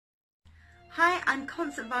Hi, I'm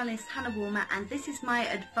concert violinist Hannah Woolmer, and this is my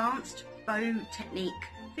advanced bow technique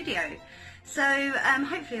video. So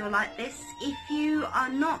hopefully you'll like this. If you are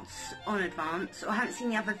not on advanced or haven't seen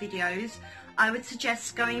the other videos, I would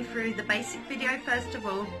suggest going through the basic video first of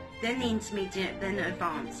all, then the intermediate, then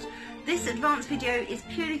advanced. This advanced video is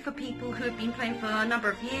purely for people who have been playing for a number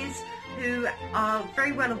of years, who are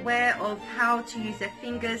very well aware of how to use their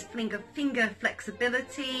fingers, finger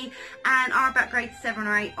flexibility, and are about grade 7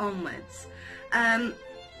 or 8 onwards.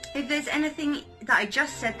 If there's anything that I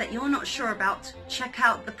just said that you're not sure about, check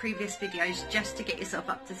out the previous videos just to get yourself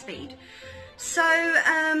up to speed. So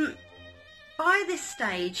by this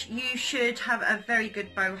stage you should have a very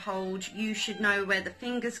good bow hold, you should know where the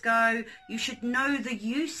fingers go, you should know the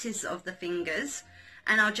uses of the fingers,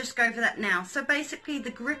 and I'll just go over that now. So basically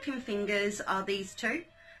the gripping fingers are these two,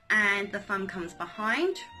 and the thumb comes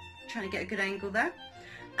behind. Trying to get a good angle there.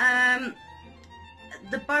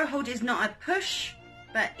 The bow hold is not a push,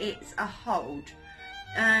 but it's a hold.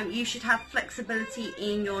 You should have flexibility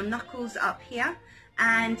in your knuckles up here,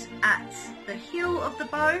 and at the heel of the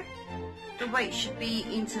bow the weight should be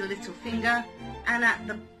into the little finger, and at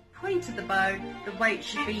the point of the bow the weight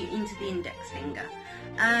should be into the index finger.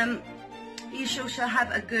 You should also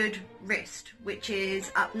have a good wrist, which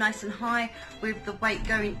is up nice and high with the weight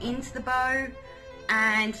going into the bow,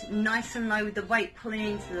 and nice and low with the weight pulling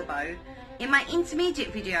into the bow. In my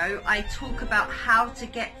intermediate video I talk about how to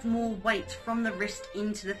get more weight from the wrist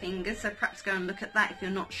into the fingers, so perhaps go and look at that if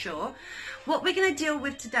you're not sure. What we're going to deal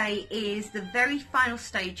with today is the very final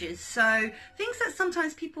stages, so things that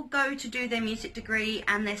sometimes people go to do their music degree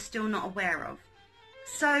and they're still not aware of.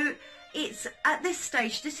 So it's at this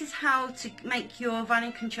stage, this is how to make your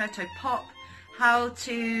violin concerto pop, how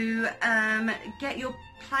to get your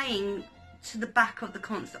playing to the back of the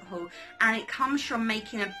concert hall, and it comes from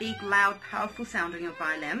making a big, loud, powerful sound on your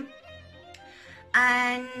violin,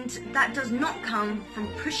 and that does not come from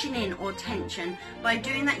pushing in or tension. By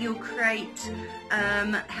doing that you'll create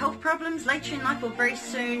health problems later in life, or very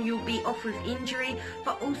soon you'll be off with injury,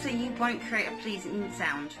 but also you won't create a pleasing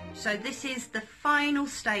sound. So this is the final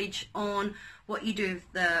stage on what you do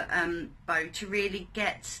with the bow to really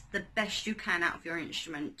get the best you can out of your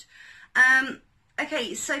instrument.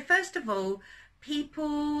 Okay, so first of all,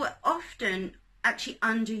 people often actually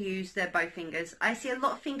underuse their bow fingers. I see a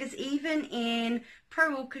lot of fingers even in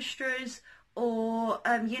pro orchestras or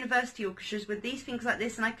university orchestras with these fingers like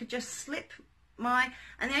this, and I could just slip and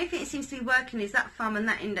the only thing that seems to be working is that thumb and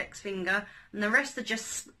that index finger, and the rest are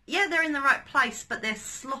just, yeah, they're in the right place, but they're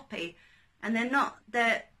sloppy and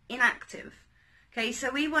they're inactive. Okay,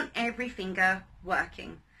 so we want every finger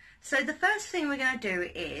working. So the first thing we're going to do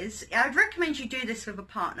is, I'd recommend you do this with a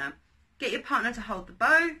partner. Get your partner to hold the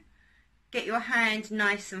bow, get your hand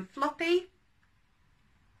nice and floppy,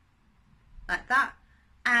 like that,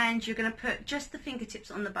 and you're going to put just the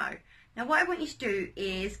fingertips on the bow. Now what I want you to do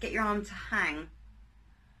is get your arm to hang,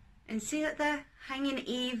 and see that they're hanging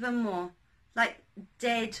even more, like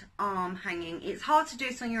dead arm hanging. It's hard to do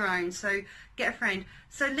this on your own, so get a friend.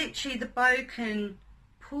 So literally the bow can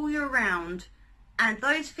pull you around, and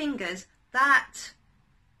those fingers, that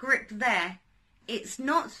grip there, it's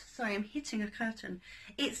not, sorry, I'm hitting a curtain.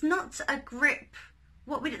 It's not a grip,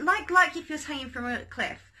 what would it like if you was hanging from a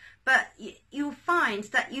cliff, but you'll find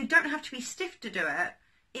that you don't have to be stiff to do it.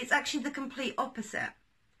 It's actually the complete opposite.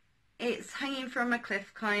 It's hanging from a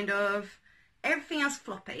cliff, kind of, everything else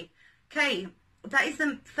floppy. Okay, that is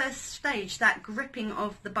the first stage, that gripping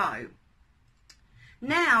of the bow.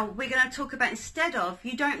 Now we're going to talk about, instead of,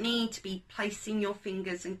 you don't need to be placing your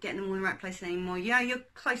fingers and getting them all in the right place anymore. Yeah, you're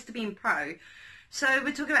close to being pro. So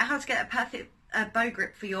we're talking about how to get a perfect bow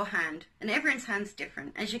grip for your hand. And everyone's hand's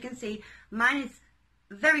different. As you can see, mine is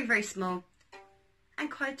very, very small and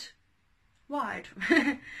quite wide.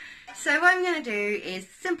 So what I'm going to do is,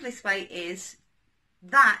 the simplest way is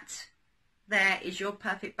that there is your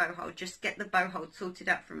perfect bow hold. Just get the bow hold sorted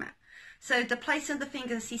out from it. So the place of the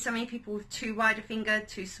finger, I see so many people with too wide a finger,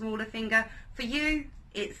 too smaller finger. For you,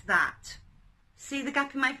 it's that. See the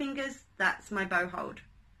gap in my fingers? That's my bow hold.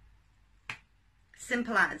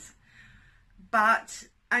 Simple as. But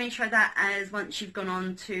only try that as once you've gone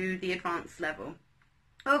on to the advanced level.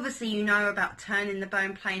 Obviously you know about turning the bow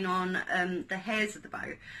and playing on the hairs of the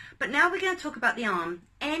bow. But now we're going to talk about the arm.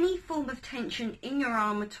 Any form of tension in your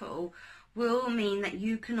arm at all will mean that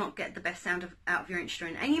you cannot get the best sound out of your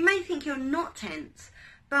instrument. And you may think you're not tense,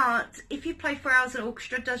 but if you play 4 hours at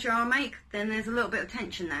orchestra, does your arm ache? Then there's a little bit of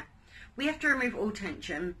tension there. We have to remove all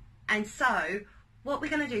tension, and so what we're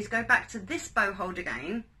going to do is go back to this bow hold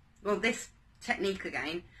again, well, this technique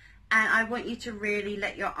again, and I want you to really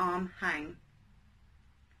let your arm hang.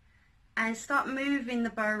 and start moving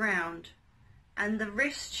the bow around. And the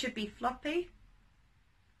wrist should be floppy,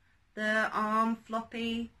 the arm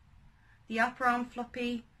floppy, the upper arm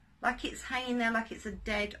floppy, like it's hanging there like it's a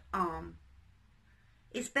dead arm.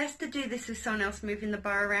 It's best to do this with someone else moving the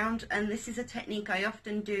bow around, and this is a technique I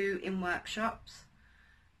often do in workshops.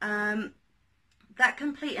 That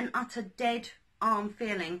complete and utter dead arm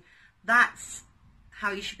feeling, that's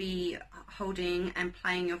how you should be holding and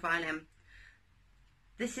playing your violin.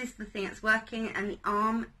 This is the thing that's working, and the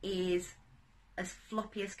arm is as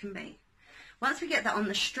floppy as can be. Once we get that on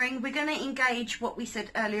the string, we're going to engage what we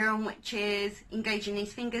said earlier on, which is engaging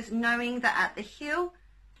these fingers, knowing that at the heel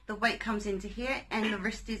the weight comes into here and the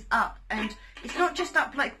wrist is up. And it's not just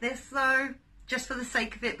up like this though, just for the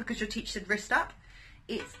sake of it, because your teacher said wrist up.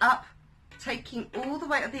 It's up, taking all the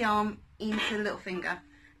weight of the arm into the little finger,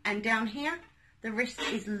 and down here the wrist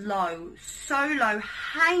is low, so low,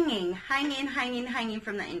 hanging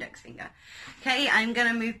from the index finger. Okay, I'm going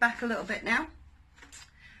to move back a little bit now.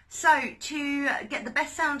 So to get the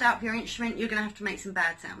best sound out of your instrument, you're going to have to make some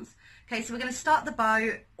bad sounds. Okay, so we're going to start the bow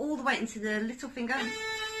all the way into the little finger.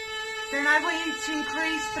 Then I want you to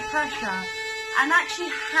increase the pressure and actually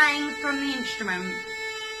hang from the instrument.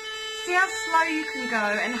 See how slow you can go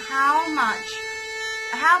and how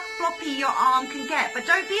floppy your arm can get. But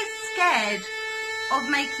don't be scared of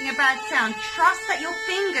making a bad sound. Trust that your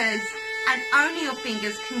fingers, and only your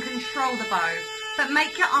fingers, can control the bow. But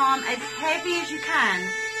make your arm as heavy as you can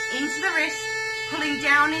into the wrist, pulling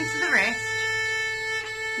down into the wrist.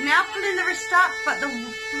 Now pulling the wrist up, but the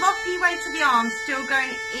floppy weight of the arm still going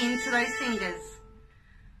into those fingers.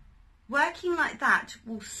 Working like that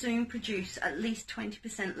will soon produce at least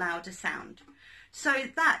 20% louder sound. So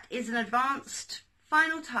that is an advanced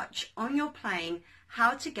final touch on your playing,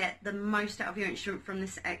 how to get the most out of your instrument from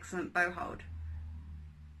this excellent bow hold.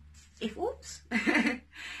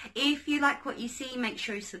 If you like what you see, make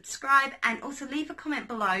sure you subscribe and also leave a comment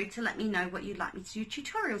below to let me know what you'd like me to do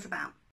tutorials about.